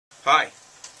Hi,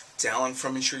 it's Alan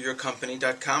from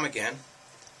InsureYourCompany.com again.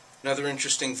 Another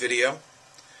interesting video.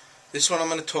 This one I'm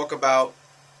going to talk about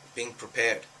being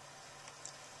prepared.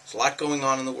 There's a lot going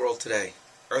on in the world today.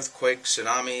 Earthquakes,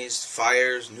 tsunamis,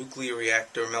 fires, nuclear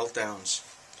reactor meltdowns.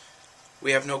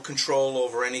 We have no control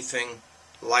over anything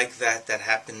like that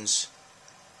happens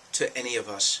to any of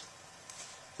us.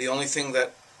 The only thing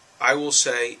that I will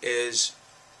say is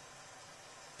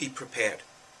be prepared.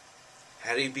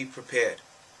 How do you be prepared?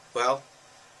 Well,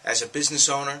 as a business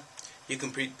owner, you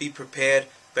can be prepared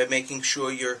by making sure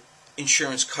your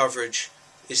insurance coverage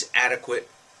is adequate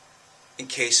in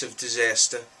case of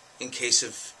disaster, in case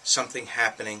of something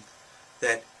happening,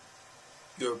 that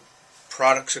your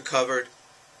products are covered,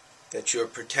 that you're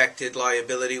protected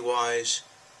liability-wise,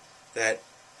 that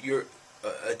a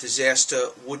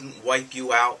disaster wouldn't wipe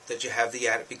you out, that you have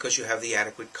because you have the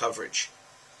adequate coverage.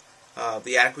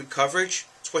 The adequate coverage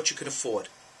is what you can afford.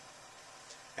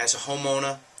 As a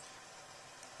homeowner,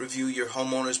 review your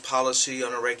homeowner's policy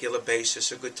on a regular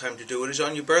basis. A good time to do it is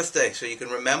on your birthday, so you can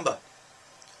remember.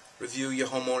 Review your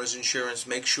homeowner's insurance.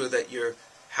 Make sure that your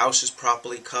house is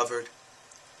properly covered.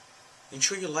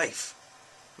 Insure your life.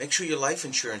 Make sure your life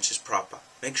insurance is proper.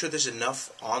 Make sure there's enough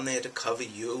on there to cover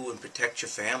you and protect your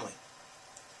family.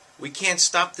 We can't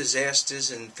stop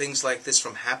disasters and things like this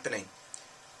from happening.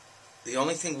 The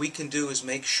only thing we can do is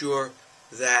make sure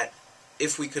that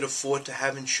if we could afford to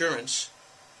have insurance,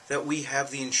 that we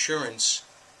have the insurance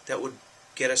that would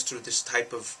get us through this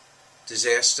type of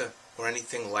disaster or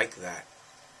anything like that.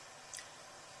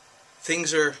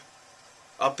 Things are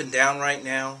up and down right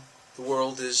now. The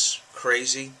world is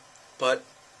crazy, but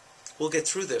we'll get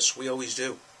through this. We always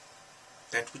do.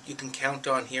 That's what you can count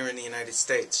on here in the United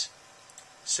States.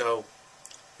 So,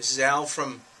 this is Al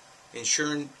from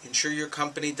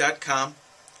InsureYourCompany.com.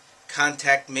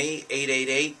 Contact me,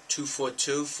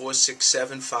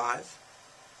 888-242-4675.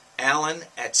 Alan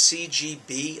at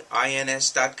cgbins.com.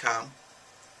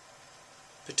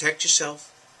 Protect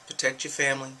yourself, protect your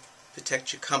family,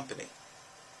 protect your company.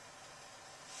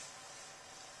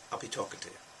 I'll be talking to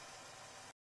you.